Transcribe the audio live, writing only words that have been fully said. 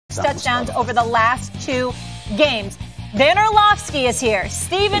touchdowns over the last 2 games. Dan Orlovsky is here.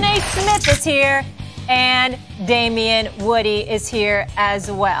 Stephen A. Smith is here. And Damian Woody is here as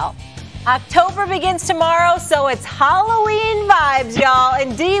well. October begins tomorrow, so it's Halloween vibes, y'all.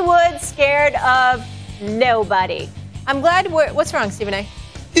 And D. Wood scared of nobody. I'm glad what's wrong, Stephen A?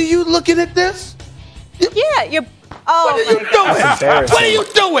 Are you looking at this? Yeah, you're... Oh, what are you doing? What are you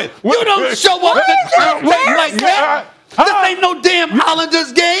doing? You don't show up to church like that. This ain't no damn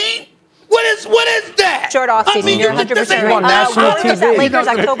Islanders game. What is that? Short off season, you're 100% right. National TV. Lakers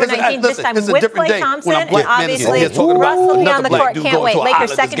October 19th, this time with Klay Thompson, and obviously Russ will be on the court. Can't wait.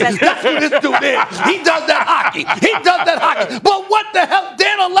 Lakers second best. That's who this dude is. He does that hockey. But what the hell,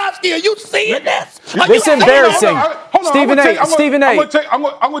 Dan Orlovsky, are you seeing this? It's embarrassing. Stephen A.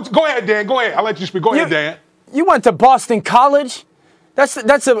 Go ahead, Dan. Go ahead. I'll let you speak. Go ahead, Dan. You went to Boston College. That's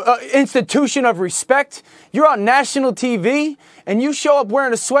an institution of respect. You're on national TV, and you show up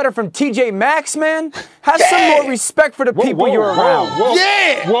wearing a sweater from TJ Maxx, man. Have some more respect for the people you're around.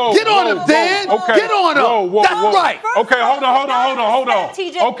 Get on him, Dan. Okay. Get on him. That's right. Okay, hold on.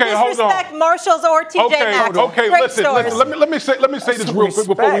 TJ, Okay, hold on. Disrespect Marshalls or TJ Maxx. Okay, listen. Let me say this real quick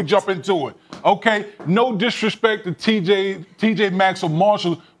before we jump into it. Okay, no disrespect to TJ Maxx or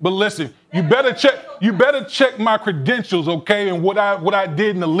Marshalls, but listen, you better check my credentials, okay, and what I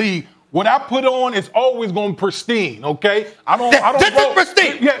did in the league. What I put on is always going to be pristine, okay? This is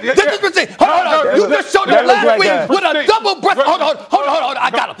pristine. This is pristine. Hold on. You just showed him last week with a double breast. Hold on. I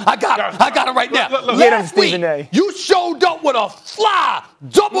got him right now. Last week, you showed up with a fly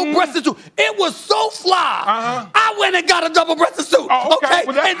double-breasted suit. It was so fly. I went and got a double-breasted suit, okay?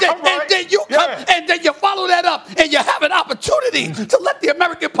 And then you come and then you follow that up and you have an opportunity to let the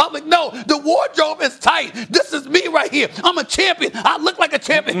American public know the wardrobe is tight. This is me right here. I'm a champion. I look like a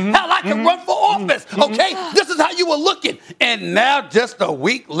champion. Hell, I can run for office, okay? This is how you were looking. And now, just a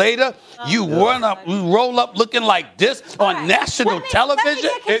week later, you roll up looking like this on national television?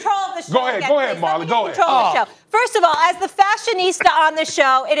 Let me get control of the show. Go ahead, Marley. Go ahead. First of all, as the fashionista on the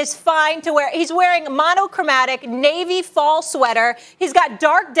show, it is fine to wear. He's wearing a monochromatic navy fall sweater. He's got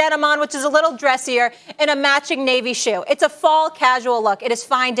dark denim on, which is a little dressier, and a matching navy shoe. It's a fall casual look. It is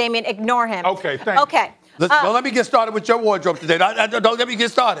fine, Damian. Ignore him. Okay, thanks. Okay. Don't let me get started with your wardrobe today. Don't let me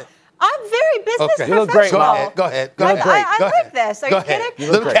get started. I'm very business professional. You look great, Molly. Go ahead. I like this. Are you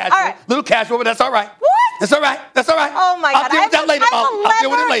kidding? Little casual, but that's all right. What? That's all right. Oh, my God. I'll deal with that later, Mom. I'll deal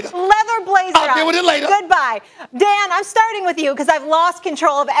with it later. Leather blazer. I'll deal with it later. Goodbye. Dan, I'm starting with you because I've lost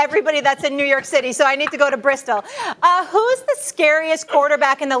control of everybody that's in New York City, so I need to go to Bristol. Who's the scariest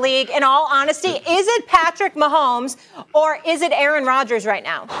quarterback in the league? In all honesty, is it Patrick Mahomes or is it Aaron Rodgers right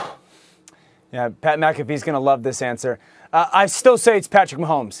now? Yeah, Pat McAfee's going to love this answer. I still say it's Patrick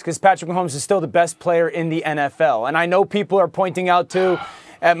Mahomes because Patrick Mahomes is still the best player in the NFL. And I know people are pointing out to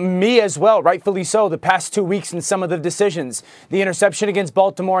me as well, rightfully so, the past 2 weeks and some of the decisions. The interception against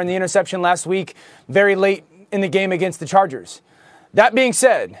Baltimore and the interception last week, very late in the game against the Chargers. That being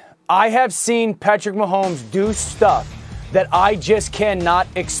said, I have seen Patrick Mahomes do stuff that I just cannot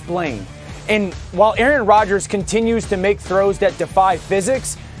explain. And while Aaron Rodgers continues to make throws that defy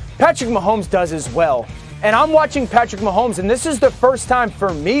physics, Patrick Mahomes does as well. And I'm watching Patrick Mahomes, and this is the first time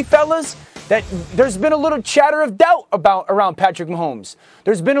for me, fellas, that there's been a little chatter of doubt around Patrick Mahomes.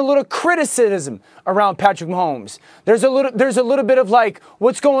 There's been a little criticism around Patrick Mahomes. There's a little bit of like,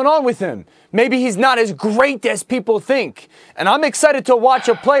 what's going on with him? Maybe he's not as great as people think. And I'm excited to watch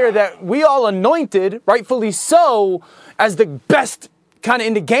a player that we all anointed, rightfully so, as the best kind of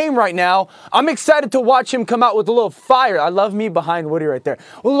in the game right now. I'm excited to watch him come out with a little fire. I love me behind Woody right there.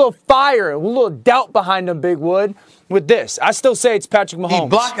 With a little fire, with a little doubt behind him, Big Wood. With this, I still say it's Patrick Mahomes. He's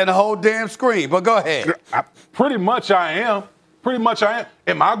blocking the whole damn screen, but go ahead. Pretty much I am. Am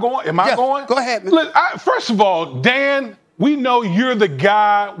I going? Go ahead, man. Look, first of all, Dan, we know you're the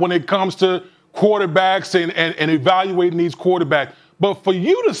guy when it comes to quarterbacks and evaluating these quarterbacks. But for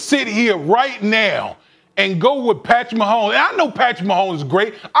you to sit here right now and go with Patrick Mahomes, and I know Patrick Mahomes is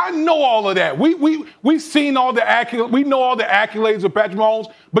great. I know all of that. We've seen all the accolades. We know all the accolades of Patrick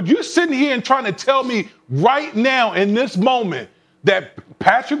Mahomes. But you're sitting here and trying to tell me right now in this moment that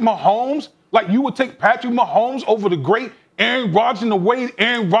Patrick Mahomes, like you would take Patrick Mahomes over the great Aaron Rodgers and the way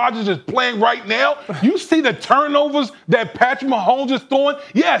Aaron Rodgers is playing right now? You see the turnovers that Patrick Mahomes is throwing?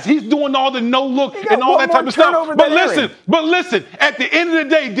 Yes, he's doing all the no-look and all that type of stuff. But listen, at the end of the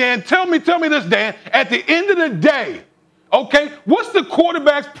day, Dan, tell me this, Dan. At the end of the day, okay, what's the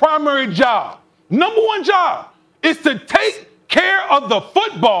quarterback's primary job? Number one job is to take care of the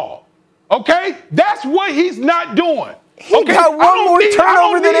football, okay? That's what he's not doing. He got one more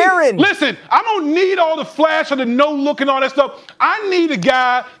turnover than Aaron. Listen, I don't need all the flash or the no-look and all that stuff. I need a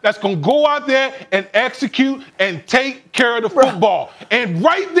guy that's going to go out there and execute and take care of the football. And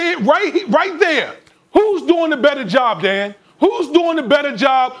right there, who's doing the better job, Dan? Who's doing the better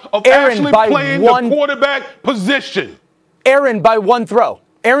job of actually playing the quarterback position? Aaron by one throw.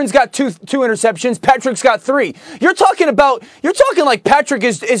 Aaron's got two interceptions. Patrick's got 3. You're talking like Patrick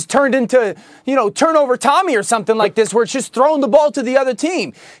is turned into, turnover Tommy or something like this, where it's just throwing the ball to the other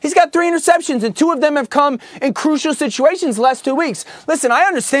team. He's got 3 interceptions, and 2 of them have come in crucial situations the last 2 weeks. Listen, I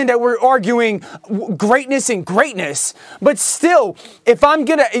understand that we're arguing greatness and greatness, but still, if I'm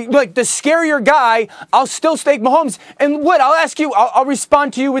gonna the scarier guy, I'll still stake Mahomes. And I'll ask you, I'll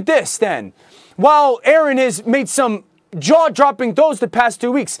respond to you with this then. While Aaron has made some jaw-dropping throws the past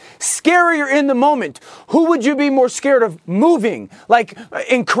 2 weeks, scarier in the moment, who would you be more scared of moving,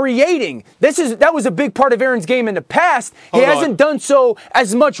 in creating? That was a big part of Aaron's game in the past. He hasn't done so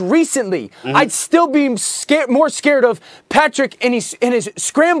as much recently. I'd still be more scared of Patrick and his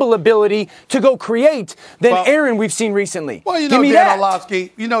scramble ability to go create than Aaron we've seen recently. Well,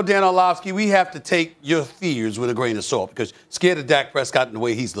 Dan Orlovsky, we have to take your fears with a grain of salt, because scared of Dak Prescott and the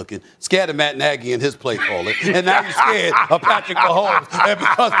way he's looking, scared of Matt Nagy and his play calling, and now you're scared of Patrick Mahomes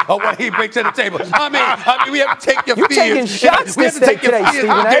because of what he brings to the table. I mean, we have to take your fears. You're taking shots we have to take your fears.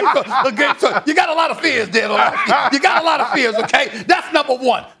 Stephen. You got a lot of fears, Dan Orlovsky. You got a lot of fears, okay? That's number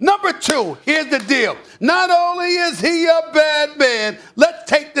 1. Number 2, here's the deal. Not only is he a bad man, let's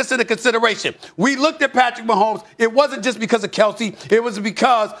take this into consideration. We looked at Patrick Mahomes. It wasn't just because of Kelsey. It was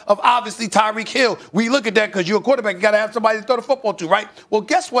because of, obviously, Tyreek Hill. We look at that because you're a quarterback. You got to have somebody to throw the football to, right? Well,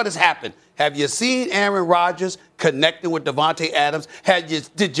 guess what has happened? Have you seen Aaron Rodgers connecting with Davante Adams?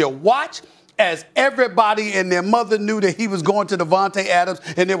 Did you watch as everybody and their mother knew that he was going to Davante Adams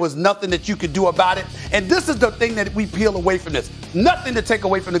and there was nothing that you could do about it? And this is the thing that we peel away from this. Nothing to take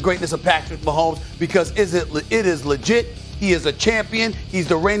away from the greatness of Patrick Mahomes, because it is legit. He is a champion. He's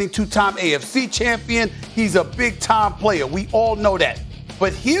the reigning 2-time AFC champion. He's a big-time player. We all know that.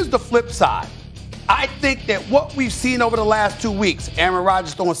 But here's the flip side. I think that what we've seen over the last 2 weeks, Aaron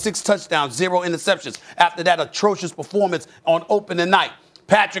Rodgers throwing 6 touchdowns, 0 interceptions, after that atrocious performance on opening night.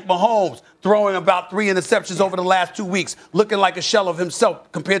 Patrick Mahomes throwing about 3 interceptions over the last 2 weeks, looking like a shell of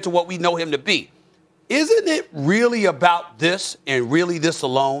himself compared to what we know him to be. Isn't it really about this and really this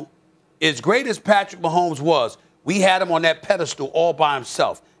alone? As great as Patrick Mahomes was, we had him on that pedestal all by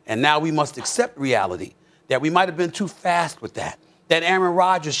himself. And now we must accept reality that we might have been too fast with that. That Aaron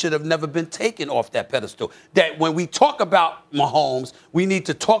Rodgers should have never been taken off that pedestal. That when we talk about Mahomes, we need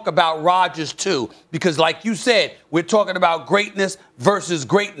to talk about Rodgers too. Because like you said, we're talking about greatness versus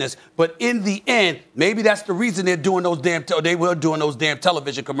greatness. But in the end, maybe that's the reason they were doing those damn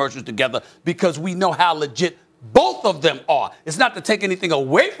television commercials together, because we know how legit both of them are. It's not to take anything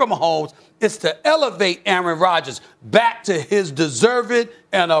away from Mahomes. It's to elevate Aaron Rodgers back to his deserved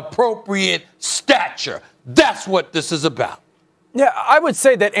and appropriate stature. That's what this is about. Yeah, I would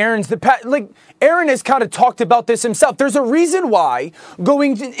say that Aaron has kind of talked about this himself. There's a reason why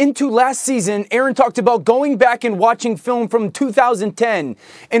going into last season, Aaron talked about going back and watching film from 2010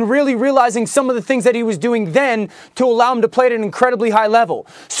 and really realizing some of the things that he was doing then to allow him to play at an incredibly high level.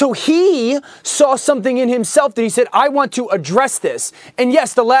 So he saw something in himself that he said, I want to address this. And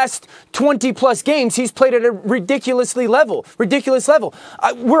yes, the last 20 plus games, he's played at a ridiculous level.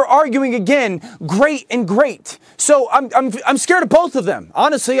 We're arguing again, great and great. So I'm scared of both of them.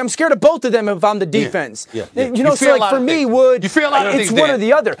 Honestly, I'm scared of both of them if I'm the defense. Yeah. For me, it's one or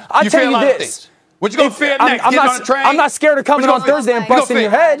the other. I'll tell you this. What you going to fear next? Getting on the train? I'm not scared of coming on Thursday and busting your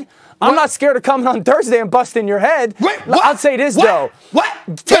head. I'm not scared of coming on Thursday and busting your head. Wait, what? I'll say this, though. What?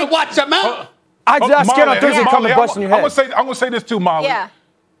 Watch your mouth. I'm not scared on Thursday and coming and busting your head. I'm going to say this too, Molly. Yeah.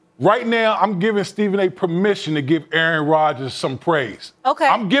 Right now, I'm giving Stephen A. permission to give Aaron Rodgers some praise. Okay.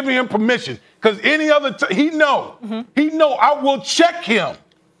 I'm giving him permission because any other he know I will check him.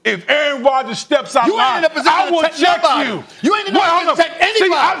 If Aaron Rodgers steps out line, I will check you. You ain't in a position to check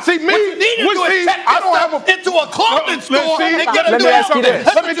anybody. See, me, what you need to do is check I don't have into a clothing store and get a Let me ask you this.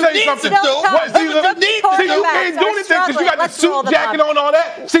 Let me tell you something. You can't do anything because you got the suit jacket on all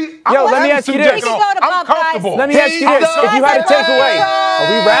that. See, let me ask you this. I'm comfortable. Let me ask you this. If you had a takeaway, are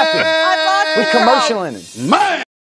we rapping? We commercialing. Man.